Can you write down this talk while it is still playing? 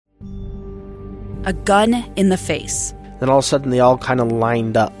a gun in the face. Then all of a sudden they all kind of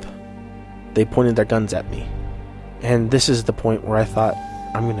lined up. They pointed their guns at me. And this is the point where I thought,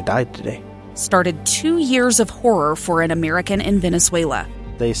 I'm going to die today. Started 2 years of horror for an American in Venezuela.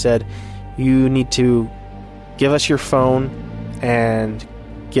 They said, you need to give us your phone and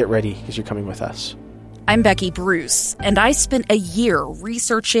get ready because you're coming with us. I'm Becky Bruce, and I spent a year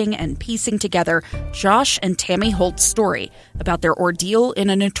researching and piecing together Josh and Tammy Holt's story about their ordeal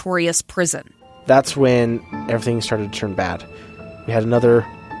in a notorious prison. That's when everything started to turn bad. We had another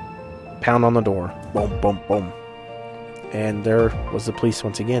pound on the door. Boom, boom, boom. And there was the police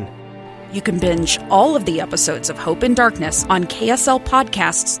once again. You can binge all of the episodes of Hope in Darkness on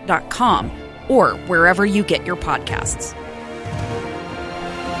KSLpodcasts.com or wherever you get your podcasts.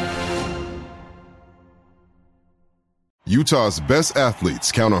 Utah's best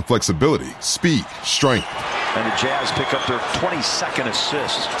athletes count on flexibility, speed, strength. And the Jazz pick up their 22nd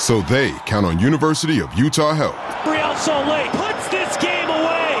assist. So they count on University of Utah Health. Real Salt Lake puts this game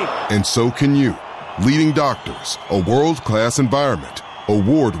away. And so can you. Leading doctors, a world-class environment,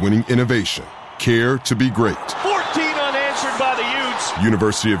 award-winning innovation, care to be great. 14 unanswered by the Utes.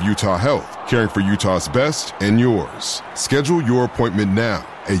 University of Utah Health, caring for Utah's best and yours. Schedule your appointment now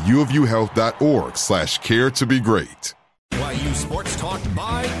at uofUhealth.org/care to be great. BYU Sports Talk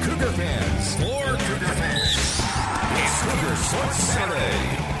by Cougar fans for Cougar fans. It's Cougar Sports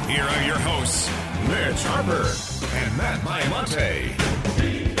Saturday. Here are your hosts, Mitch Harper and Matt Baiamonte.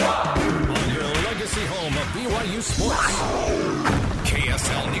 On your legacy home of BYU Sports.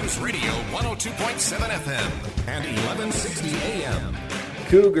 KSL News Radio 102.7 FM and 1160 AM.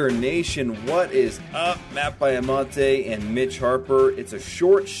 Cougar Nation, what is up? Matt Baiamonte and Mitch Harper. It's a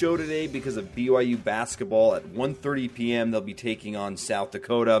short show today because of BYU basketball. At 1:30 p.m., they'll be taking on South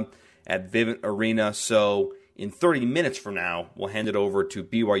Dakota at Vivint Arena. So in 30 minutes from now, we'll hand it over to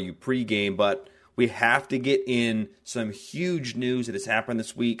BYU pregame. But we have to get in some huge news that has happened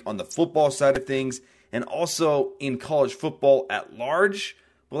this week on the football side of things and also in college football at large.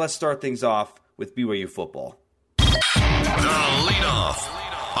 Well, let's start things off with BYU football. The leadoff.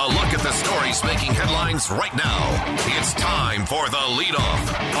 A look at the stories making headlines right now. It's time for the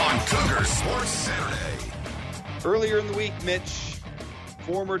leadoff on Cougar Sports Saturday. Earlier in the week, Mitch,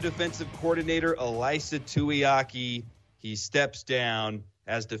 former defensive coordinator Ilaisa Tuiaki, he steps down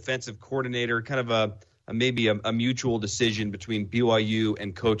as defensive coordinator, kind of maybe a mutual decision between BYU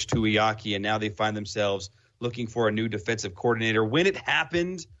and Coach Tuiaki, and now they find themselves looking for a new defensive coordinator. When it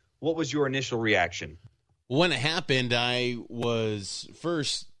happened, what was your initial reaction? When it happened, I was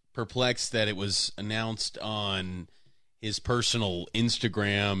first perplexed that it was announced on his personal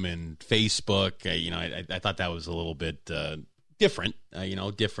Instagram and Facebook. I thought that was a little bit different. For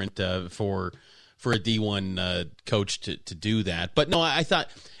a D1 coach to do that. But no, I thought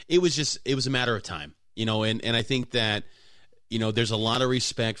it was a matter of time. And I think that there's a lot of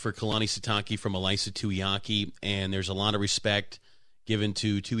respect for Kalani Sitake from Ilaisa Tuiaki, and there's a lot of respect given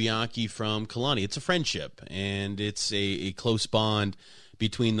to Tuiaki from Kalani. It's a friendship, and it's a close bond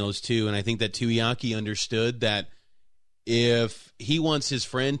between those two. And I think that Tuiaki understood that if he wants his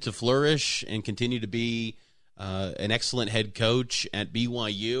friend to flourish and continue to be an excellent head coach at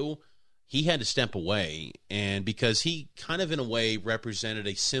BYU, he had to step away. And because he kind of in a way represented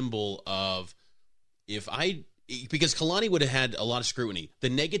a symbol of because Kalani would have had a lot of scrutiny. The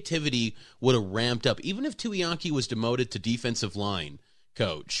negativity would have ramped up. Even if Tuiaki was demoted to defensive line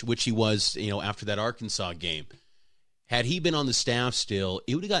coach, which he was, after that Arkansas game, had he been on the staff still,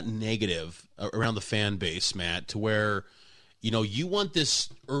 it would have gotten negative around the fan base, Matt, to where, you want this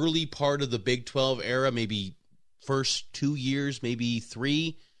early part of the Big 12 era, maybe first 2 years, maybe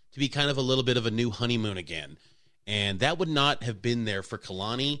 3, to be kind of a little bit of a new honeymoon again. And that would not have been there for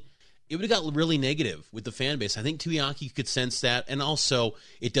Kalani. It would have got really negative with the fan base. I think Tuiaki could sense that. And also,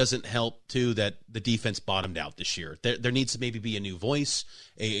 it doesn't help, too, that the defense bottomed out this year. There needs to maybe be a new voice,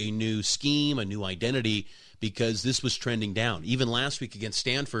 a new scheme, a new identity, because this was trending down. Even last week against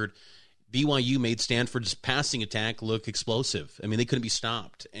Stanford, BYU made Stanford's passing attack look explosive. I mean, they couldn't be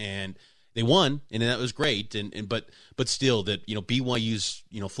stopped. And they won, and that was great. But still, that BYU's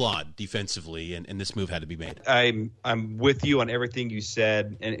flawed defensively, and this move had to be made. I'm with you on everything you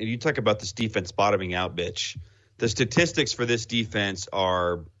said, and you talk about this defense bottoming out, bitch. The statistics for this defense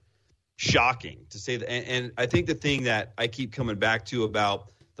are shocking, to say that. And I think the thing that I keep coming back to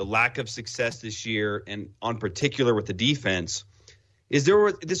about the lack of success this year, and on particular with the defense, is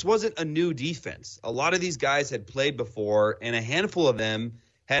this wasn't a new defense. A lot of these guys had played before, and a handful of them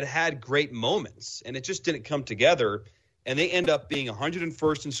had great moments, and it just didn't come together, and they end up being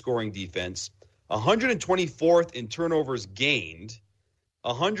 101st in scoring defense, 124th in turnovers gained,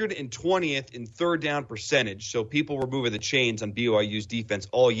 120th in third down percentage. So people were moving the chains on BYU's defense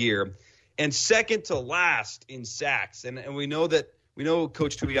all year. And second to last in sacks. And we know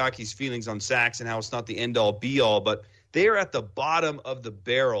Coach Tuiaki's feelings on sacks and how it's not the end-all, be-all, but they are at the bottom of the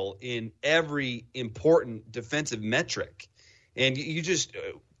barrel in every important defensive metric. And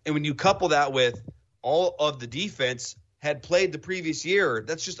and when you couple that with all of the defense had played the previous year,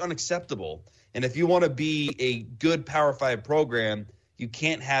 that's just unacceptable. And if you want to be a good Power 5 program, you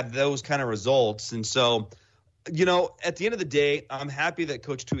can't have those kind of results. And so, at the end of the day, I'm happy that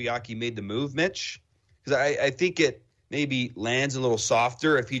Coach Tuiaki made the move, Mitch, because I think it maybe lands a little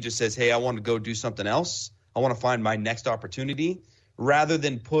softer if he just says, hey, I want to go do something else. I want to find my next opportunity, rather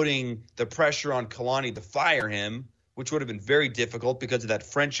than putting the pressure on Kalani to fire him, which would have been very difficult because of that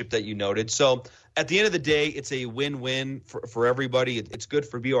friendship that you noted. So at the end of the day, it's a win-win for everybody. It's good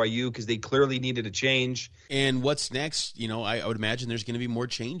for BYU because they clearly needed a change. And what's next? I would imagine there's going to be more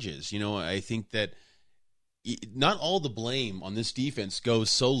changes. I think that not all the blame on this defense goes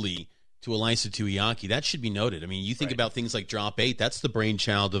solely to Ilaisa Tuiaki. That should be noted. I mean, you think about things like drop 8. That's the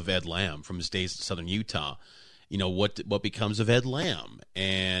brainchild of Ed Lamb from his days at Southern Utah. What becomes of Ed Lamb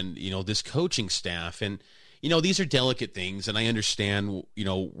and, this coaching staff. And, these are delicate things. And I understand,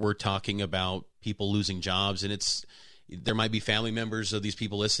 we're talking about people losing jobs, and there might be family members of these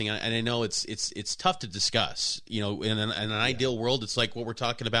people listening. And I know it's tough to discuss. In an ideal world, it's like what we're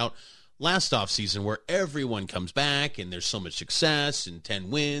talking about last offseason, where everyone comes back and there's so much success and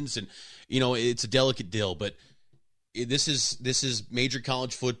 10 wins, and it's a delicate deal. But this is major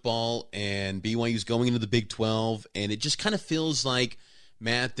college football, and BYU's going into the Big 12, and it just kind of feels like,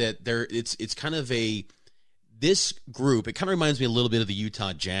 Matt, that it's kind of this group. It kind of reminds me a little bit of the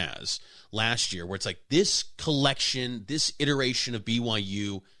Utah Jazz last year, where it's like this collection, this iteration of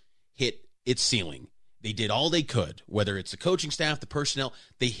BYU hit its ceiling. They did all they could, whether it's the coaching staff, the personnel,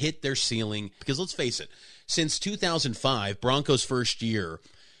 they hit their ceiling. Because let's face it, since 2005, Broncos' first year,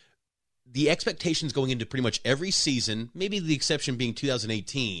 the expectations going into pretty much every season, maybe the exception being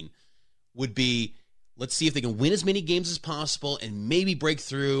 2018, would be, let's see if they can win as many games as possible and maybe break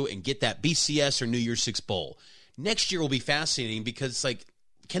through and get that BCS or New Year's Six bowl. Next year will be fascinating because it's like,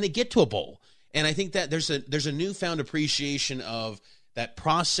 can they get to a bowl? And I think that there's a newfound appreciation of that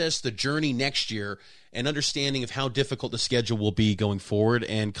process, the journey next year, and understanding of how difficult the schedule will be going forward.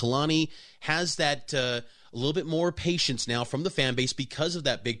 And Kalani has that a little bit more patience now from the fan base because of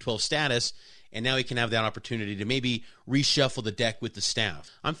that Big 12 status, and now he can have that opportunity to maybe reshuffle the deck with the staff.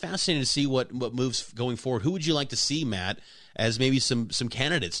 I'm fascinated to see what moves going forward. Who would you like to see, Matt, as maybe some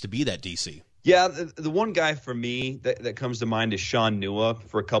candidates to be that DC? Yeah, the one guy for me that comes to mind is Sean Nua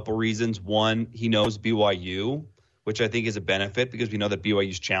for a couple reasons. One, he knows BYU, which I think is a benefit because we know that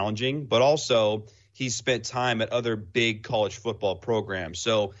BYU is challenging, but also he's spent time at other big college football programs.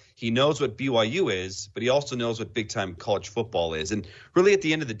 So he knows what BYU is, but he also knows what big-time college football is. And really at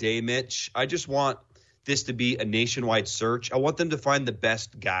the end of the day, Mitch, I just want this to be a nationwide search. I want them to find the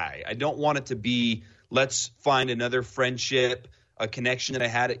best guy. I don't want it to be, let's find another friendship, a connection that I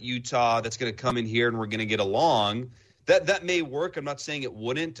had at Utah that's going to come in here and we're going to get along. That may work. I'm not saying it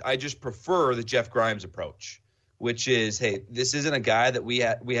wouldn't. I just prefer the Jeff Grimes approach, which is, hey, this isn't a guy that we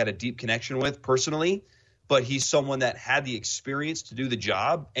had a deep connection with personally, but he's someone that had the experience to do the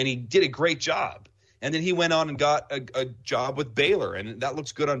job, and he did a great job. And then he went on and got a job with Baylor, and that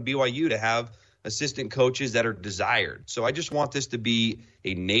looks good on BYU to have assistant coaches that are desired. So I just want this to be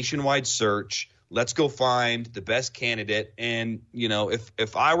a nationwide search. Let's go find the best candidate. And,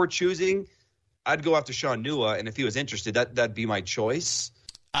 if I were choosing, I'd go after Sean Nua, and if he was interested, that'd be my choice.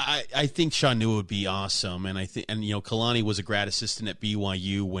 I think Sean Nua would be awesome, and Kalani was a grad assistant at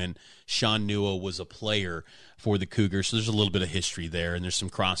BYU when Sean Nua was a player for the Cougars, so there's a little bit of history there, and there's some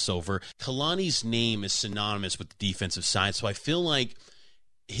crossover. Kalani's name is synonymous with the defensive side, so I feel like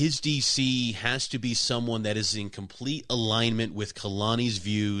his DC has to be someone that is in complete alignment with Kalani's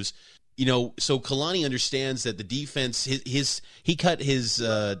views. So Kalani understands that the defense, he cut his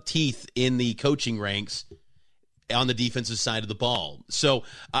teeth in the coaching ranks on the defensive side of the ball. So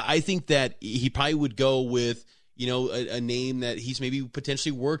I think that he probably would go with, a name that he's maybe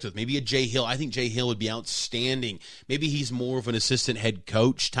potentially worked with, maybe a Jay Hill. I think Jay Hill would be outstanding. Maybe he's more of an assistant head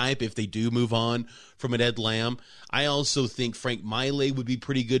coach type if they do move on from an Ed Lamb. I also think Frank Maile would be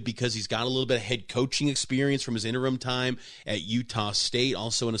pretty good because he's got a little bit of head coaching experience from his interim time at Utah State,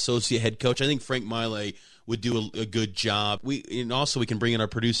 also an associate head coach. I think Frank Maile would do a good job. We can bring in our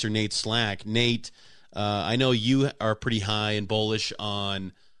producer, Nate Slack. Nate, I know you are pretty high and bullish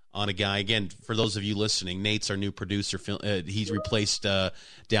on a guy. Again, for those of you listening, Nate's our new producer. He's replaced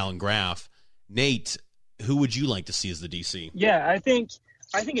Dallin Graff. Nate, who would you like to see as the DC? Yeah, I think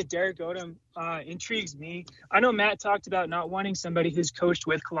I think Derek Odom intrigues me. I know Matt talked about not wanting somebody who's coached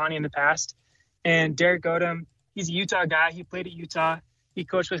with Kalani in the past. And Derek Odom, he's a Utah guy. He played at Utah. He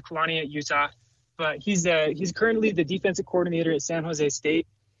coached with Kalani at Utah. But he's currently the defensive coordinator at San Jose State.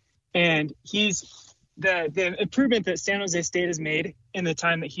 And he's the improvement that San Jose State has made in the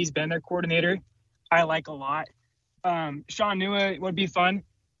time that he's been their coordinator, I like a lot. Sean Nua would be fun,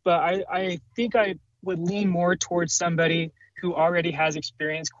 but I think I would lean more towards somebody who already has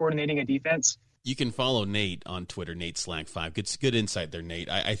experience coordinating a defense. You can follow Nate on Twitter, Nate Slack 5. It's good insight there, Nate.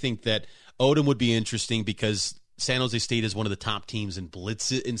 I think that Odom would be interesting because San Jose State is one of the top teams in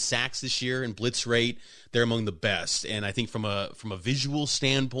blitz in sacks this year, and blitz rate. They're among the best. And I think from a visual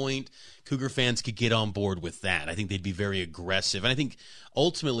standpoint, Cougar fans could get on board with that. I think they'd be very aggressive. And I think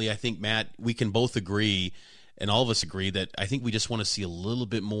ultimately, Matt, we can both agree, and all of us agree, that I think we just want to see a little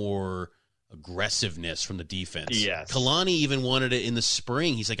bit more aggressiveness from the defense. Yes. Kalani even wanted it in the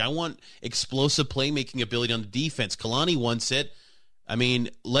spring. He's like, I want explosive playmaking ability on the defense. Kalani wants it. I mean,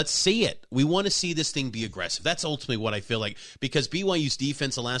 let's see it. We want to see this thing be aggressive. That's ultimately what I feel like, because BYU's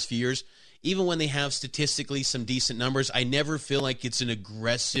defense the last few years, even when they have statistically some decent numbers, I never feel like it's an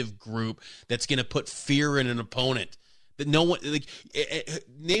aggressive group that's going to put fear in an opponent. That no one, like,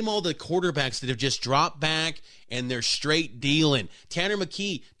 name all the quarterbacks that have just dropped back and they're straight dealing. Tanner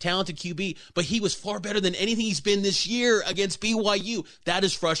McKee, talented QB, but he was far better than anything he's been this year against BYU. That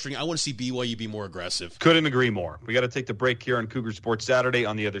is frustrating. I want to see BYU be more aggressive. Couldn't agree more. We got to take the break here on Cougar Sports Saturday.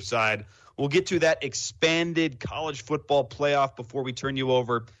 On the other side, we'll get to that expanded college football playoff before we turn you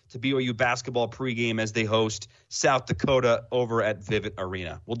over to BYU basketball pregame as they host South Dakota over at Vivint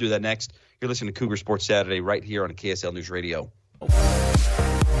Arena. We'll do that next. You're listening to Cougar Sports Saturday right here on KSL News Radio.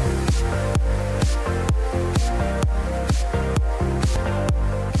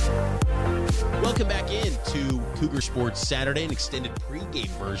 Welcome back in to Cougar Sports Saturday, an extended pregame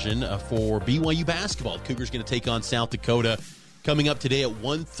version for BYU basketball. The Cougars going to take on South Dakota coming up today at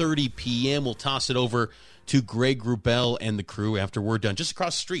 1:30 p.m. We'll toss it over to Greg Wrubell and the crew after we're done. Just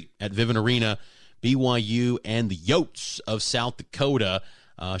across the street at Vivint Arena, BYU and the Yotes of South Dakota.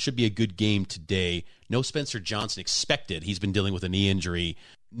 Should be a good game today. No Spencer Johnson expected. He's been dealing with a knee injury.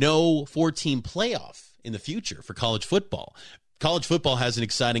 No 4-team playoff in the future for college football. College football has an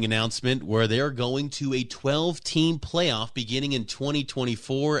exciting announcement where they are going to a 12-team playoff beginning in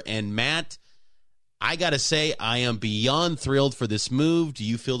 2024. And Matt, I got to say, I am beyond thrilled for this move. Do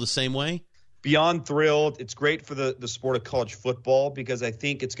you feel the same way? Beyond thrilled. It's great for the sport of college football because I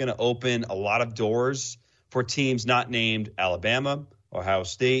think it's going to open a lot of doors for teams not named Alabama, Ohio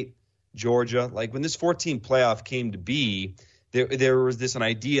State, Georgia. Like when this 14 playoff came to be, there was an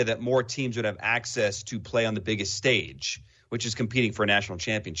idea that more teams would have access to play on the biggest stage, which is competing for a national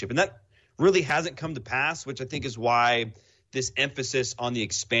championship. And that really hasn't come to pass, which I think is why this emphasis on the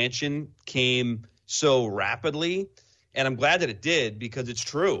expansion came so rapidly. And I'm glad that it did because it's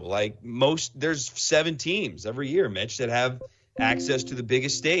true. Like there's 7 teams every year, Mitch, that have access to the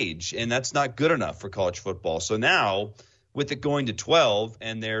biggest stage. And that's not good enough for college football. So now with it going to 12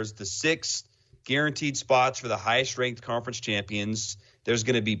 and there's the 6 guaranteed spots for the highest ranked conference champions, there's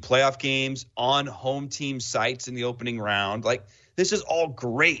going to be playoff games on home team sites in the opening round. Like this is all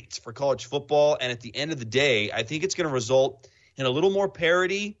great for college football. And at the end of the day, I think it's going to result in a little more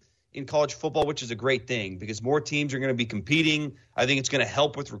parity in college football, which is a great thing because more teams are going to be competing. I think it's going to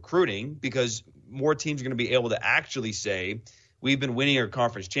help with recruiting because more teams are going to be able to actually say, we've been winning our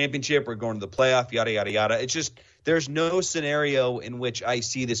conference championship, we're going to the playoff, yada, yada, yada. It's just there's no scenario in which I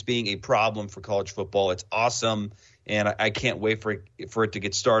see this being a problem for college football. It's awesome, and I can't wait for it to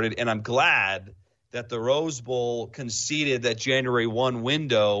get started. And I'm glad that the Rose Bowl conceded that January 1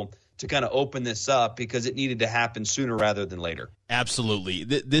 window to kind of open this up because it needed to happen sooner rather than later. Absolutely.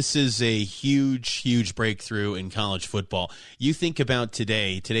 This is a huge, huge breakthrough in college football. You think about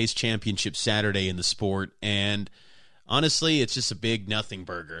today's championship Saturday in the sport, and honestly, it's just a big nothing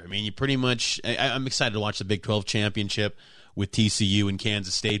burger. I mean, you pretty much – I'm excited to watch the Big 12 championship with TCU and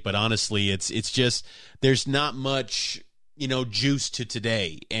Kansas State, but honestly, it's just there's not much, juice to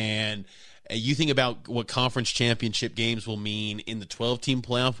today. And you think about what conference championship games will mean in the 12-team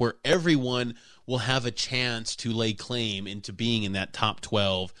playoff where everyone will have a chance to lay claim into being in that top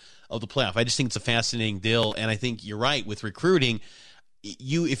 12 of the playoff. I just think it's a fascinating deal, and I think you're right with recruiting.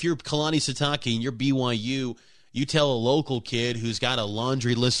 If you're Kalani Sitake and you're BYU – you tell a local kid who's got a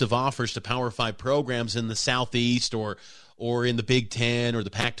laundry list of offers to Power 5 programs in the Southeast or in the Big 10 or the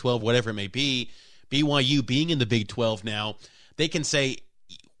Pac-12, whatever it may be, BYU being in the Big 12 now, they can say,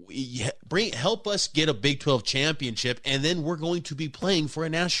 help us get a Big 12 championship, and then we're going to be playing for a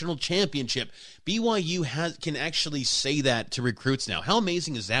national championship. BYU can actually say that to recruits now. How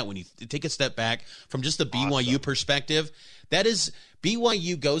amazing is that when you take a step back from just the BYU perspective? That is,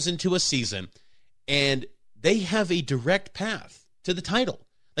 BYU goes into a season, and they have a direct path to the title.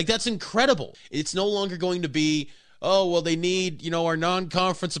 Like, that's incredible. It's no longer going to be, oh, well, they need, our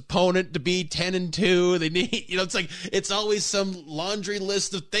non-conference opponent to be 10-2. They need, it's like, it's always some laundry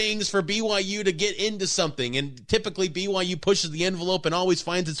list of things for BYU to get into something. And typically BYU pushes the envelope and always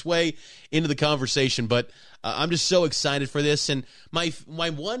finds its way into the conversation. But I'm just so excited for this. And my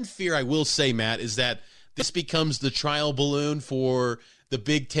one fear, I will say, Matt, is that this becomes the trial balloon for the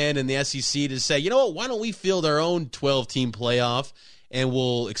Big Ten and the SEC to say, you know what, why don't we field our own 12-team playoff? And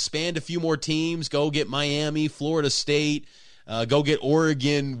we'll expand a few more teams, go get Miami, Florida State, go get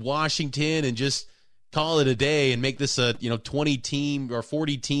Oregon, Washington, and just call it a day and make this a 20-team or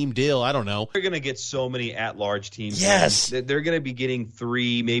 40-team deal. I don't know. They're going to get so many at-large teams. Yes. They're going to be getting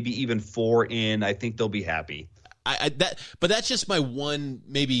 3, maybe even 4 in. I think they'll be happy. But that's just my one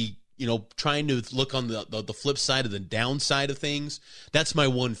maybe trying to look on the flip side of the downside of things. That's my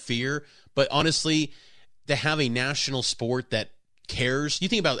one fear. But honestly, to have a national sport that cares. You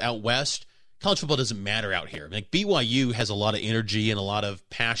think about out west, college football doesn't matter out here. Like, BYU has a lot of energy and a lot of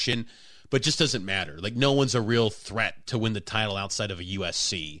passion, but just doesn't matter. Like, no one's a real threat to win the title outside of a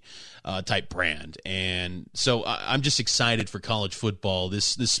USC type brand. And so I'm just excited for college football.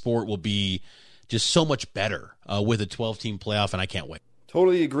 This sport will be just so much better with a 12-team playoff, and I can't wait.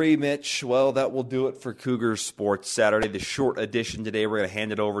 Totally agree, Mitch. Well, that will do it for Cougars Sports Saturday, the short edition today. We're going to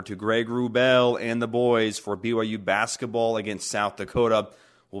hand it over to Greg Wrubell and the boys for BYU basketball against South Dakota.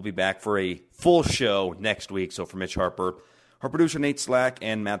 We'll be back for a full show next week. So for Mitch Harper, our producer Nate Slack,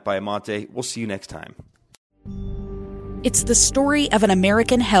 and Matt Baiamonte, we'll see you next time. It's the story of an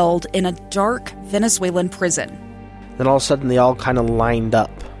American held in a dark Venezuelan prison. Then all of a sudden they all kind of lined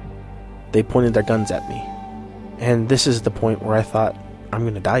up. They pointed their guns at me. And this is the point where I thought, I'm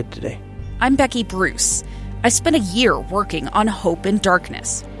going to die today. I'm Becky Bruce. I spent a year working on Hope in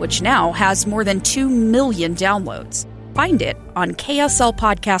Darkness, which now has more than 2 million downloads. Find it on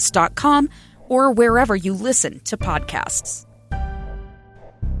kslpodcast.com or wherever you listen to podcasts.